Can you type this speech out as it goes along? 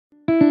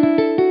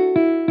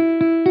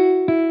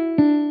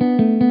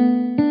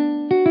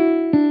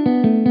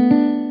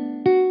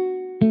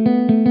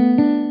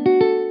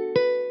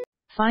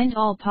Find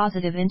all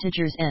positive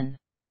integers n,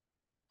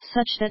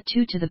 such that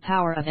 2 to the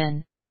power of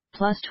n,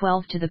 plus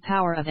 12 to the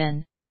power of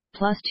n,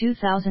 plus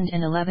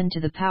 2011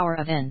 to the power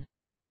of n,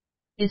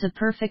 is a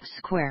perfect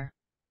square.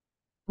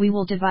 We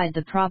will divide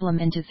the problem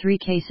into 3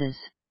 cases.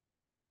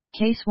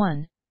 Case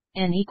 1,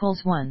 n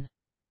equals 1.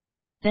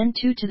 Then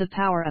 2 to the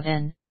power of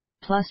n,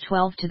 plus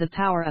 12 to the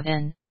power of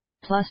n,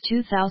 plus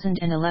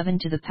 2011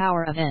 to the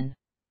power of n,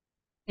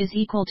 is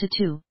equal to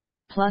 2,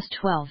 plus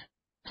 12,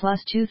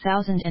 plus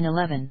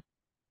 2011,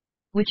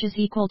 which is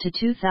equal to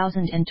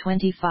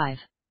 2025,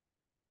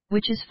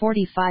 which is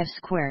 45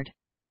 squared.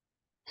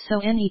 So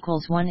n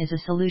equals 1 is a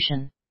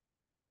solution.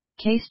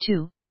 Case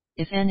 2,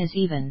 if n is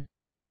even,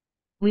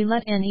 we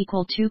let n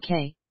equal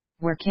 2k,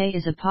 where k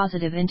is a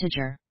positive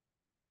integer.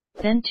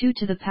 Then 2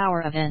 to the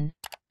power of n,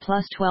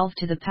 plus 12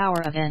 to the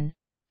power of n,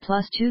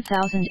 plus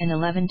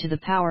 2011 to the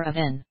power of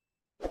n,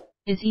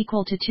 is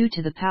equal to 2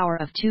 to the power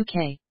of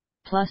 2k,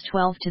 plus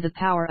 12 to the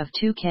power of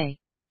 2k,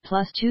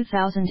 plus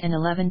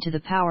 2011 to the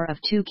power of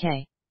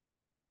 2k.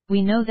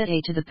 We know that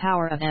a to the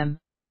power of m,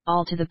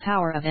 all to the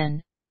power of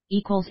n,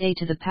 equals a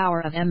to the power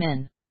of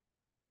mn.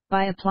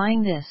 By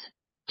applying this,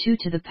 2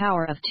 to the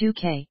power of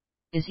 2k,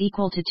 is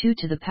equal to 2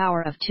 to the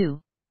power of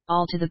 2,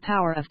 all to the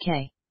power of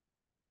k,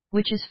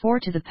 which is 4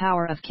 to the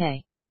power of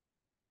k.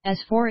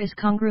 As 4 is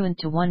congruent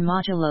to 1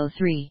 modulo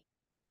 3,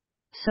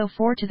 so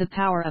 4 to the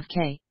power of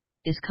k,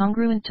 is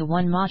congruent to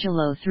 1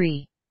 modulo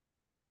 3.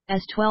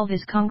 As 12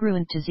 is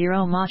congruent to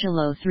 0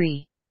 modulo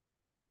 3,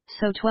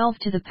 so 12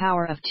 to the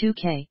power of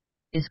 2k,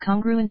 is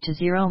congruent to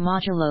 0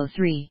 modulo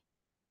 3.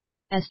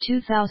 As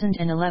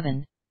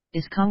 2011,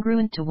 is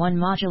congruent to 1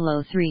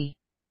 modulo 3,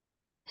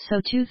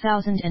 so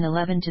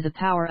 2011 to the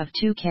power of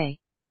 2k,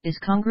 is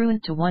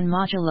congruent to 1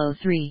 modulo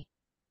 3.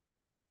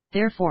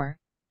 Therefore,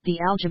 the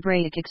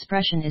algebraic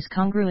expression is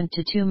congruent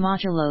to 2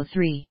 modulo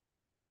 3.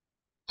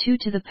 2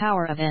 to the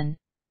power of n,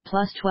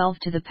 plus 12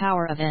 to the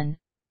power of n,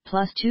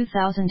 plus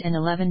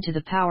 2011 to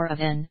the power of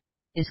n,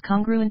 is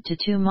congruent to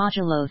 2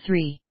 modulo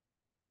 3.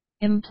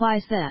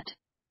 Implies that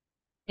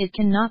it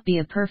cannot be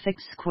a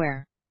perfect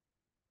square.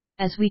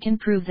 As we can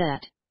prove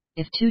that,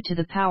 if 2 to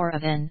the power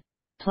of n,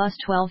 plus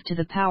 12 to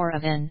the power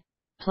of n,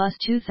 plus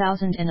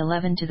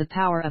 2011 to the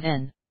power of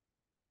n,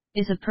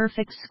 is a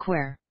perfect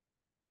square,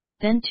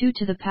 then 2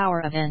 to the power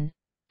of n,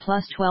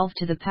 plus 12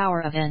 to the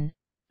power of n,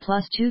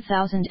 plus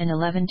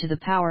 2011 to the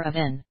power of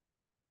n,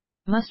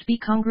 must be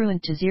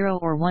congruent to 0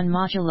 or 1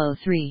 modulo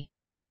 3.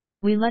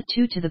 We let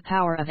 2 to the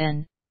power of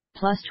n,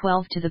 plus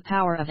 12 to the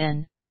power of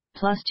n,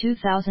 plus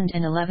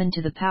 2011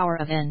 to the power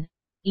of n,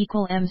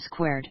 equal m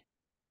squared.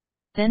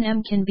 Then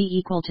m can be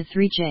equal to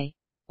 3j,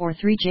 or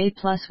 3j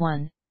plus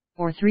 1,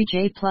 or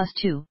 3j plus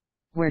 2,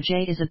 where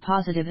j is a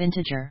positive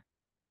integer.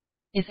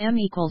 If m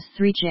equals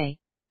 3j,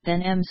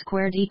 then m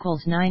squared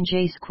equals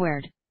 9j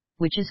squared,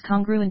 which is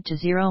congruent to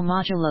 0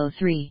 modulo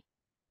 3.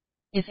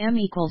 If m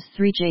equals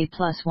 3j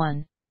plus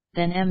 1,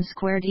 then m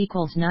squared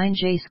equals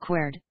 9j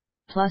squared,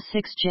 plus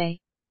 6j,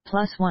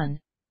 plus 1,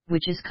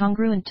 which is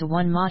congruent to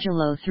 1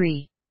 modulo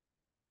 3.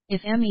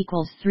 If m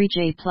equals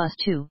 3j plus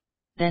 2,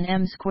 then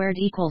m squared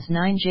equals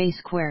 9j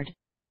squared,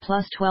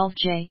 plus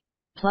 12j,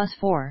 plus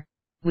 4,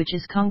 which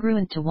is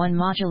congruent to 1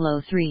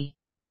 modulo 3.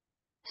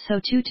 So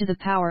 2 to the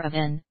power of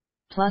n,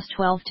 plus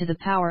 12 to the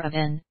power of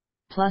n,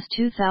 plus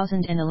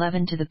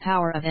 2011 to the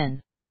power of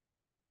n,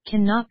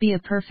 cannot be a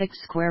perfect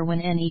square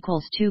when n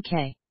equals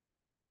 2k.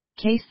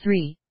 Case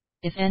 3,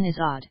 if n is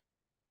odd,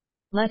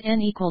 let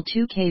n equal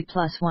 2k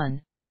plus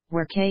 1,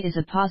 where k is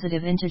a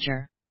positive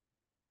integer.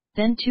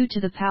 Then 2 to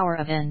the power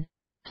of n,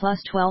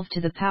 plus 12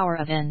 to the power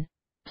of n,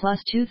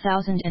 plus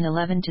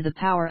 2011 to the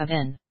power of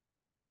n,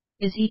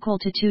 is equal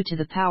to 2 to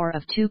the power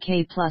of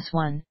 2k plus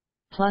 1,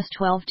 plus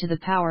 12 to the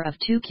power of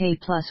 2k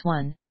plus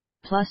 1,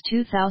 plus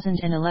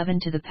 2011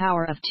 to the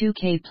power of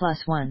 2k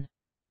plus 1.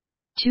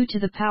 2 to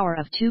the power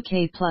of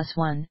 2k plus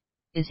 1,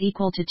 is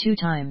equal to 2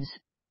 times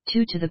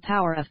 2 to the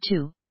power of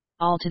 2,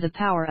 all to the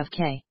power of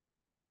k,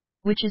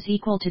 which is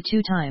equal to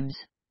 2 times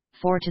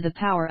 4 to the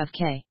power of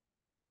k.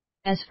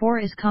 As 4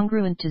 is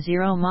congruent to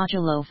 0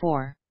 modulo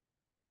 4,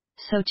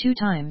 so 2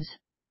 times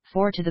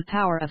 4 to the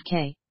power of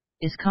k,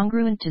 is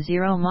congruent to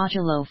 0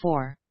 modulo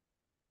 4.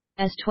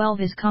 As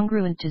 12 is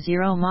congruent to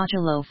 0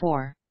 modulo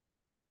 4,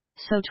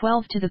 so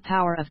 12 to the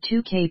power of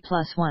 2k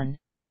plus 1,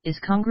 is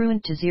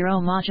congruent to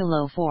 0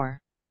 modulo 4.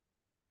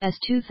 As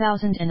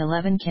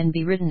 2011 can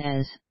be written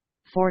as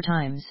 4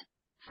 times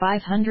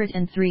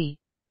 503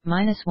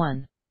 minus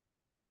 1.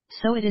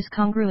 So it is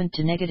congruent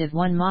to negative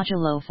 1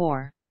 modulo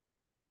 4.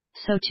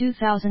 So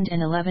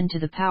 2011 to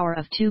the power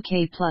of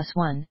 2k plus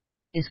 1,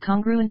 is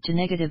congruent to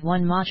negative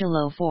 1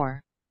 modulo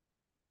 4.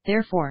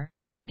 Therefore,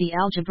 the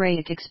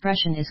algebraic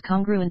expression is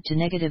congruent to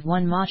negative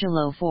 1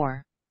 modulo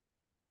 4.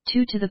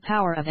 2 to the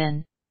power of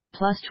n,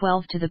 plus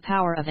 12 to the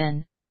power of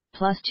n,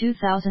 plus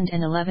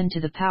 2011 to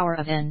the power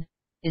of n,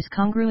 is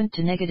congruent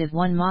to negative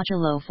 1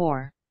 modulo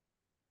 4.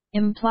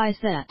 Implies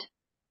that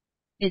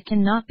it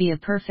cannot be a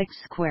perfect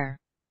square.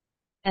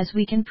 As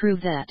we can prove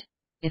that,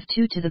 if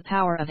 2 to the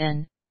power of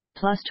n,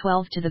 plus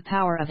 12 to the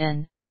power of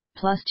n,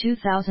 plus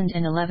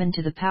 2011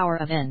 to the power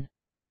of n,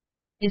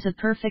 is a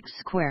perfect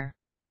square.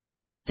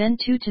 Then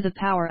 2 to the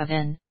power of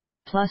n,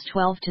 plus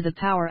 12 to the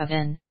power of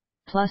n,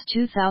 plus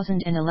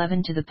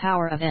 2011 to the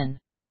power of n,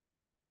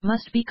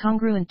 must be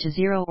congruent to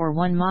 0 or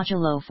 1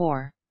 modulo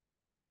 4.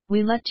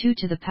 We let 2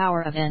 to the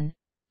power of n,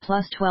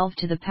 plus 12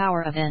 to the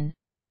power of n,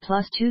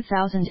 plus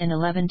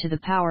 2011 to the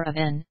power of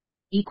n,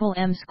 equal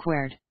m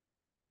squared.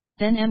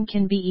 Then m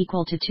can be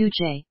equal to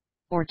 2j,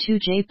 or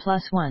 2j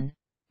plus 1,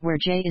 where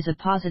j is a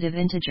positive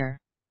integer.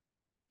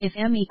 If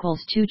m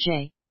equals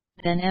 2j,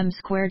 then m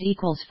squared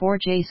equals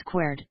 4j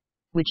squared,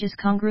 which is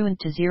congruent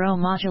to 0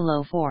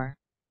 modulo 4.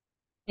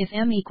 If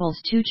m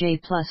equals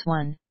 2j plus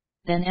 1,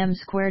 then m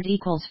squared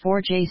equals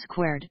 4j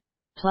squared,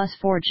 plus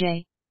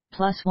 4j,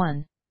 plus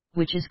 1,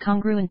 which is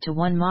congruent to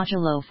 1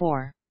 modulo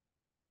 4.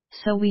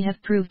 So we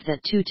have proved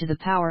that 2 to the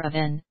power of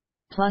n,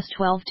 plus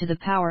 12 to the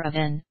power of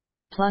n,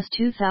 plus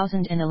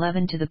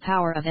 2011 to the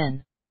power of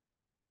n,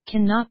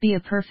 cannot be a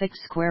perfect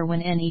square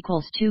when n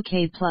equals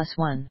 2k plus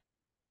 1.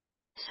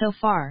 So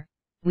far,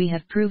 we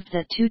have proved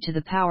that 2 to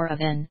the power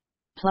of n,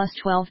 plus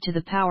 12 to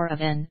the power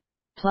of n,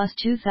 plus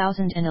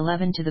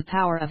 2011 to the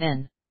power of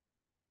n,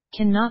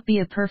 cannot be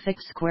a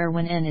perfect square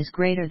when n is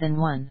greater than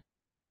 1.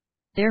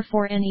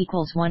 Therefore n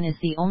equals 1 is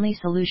the only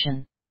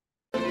solution.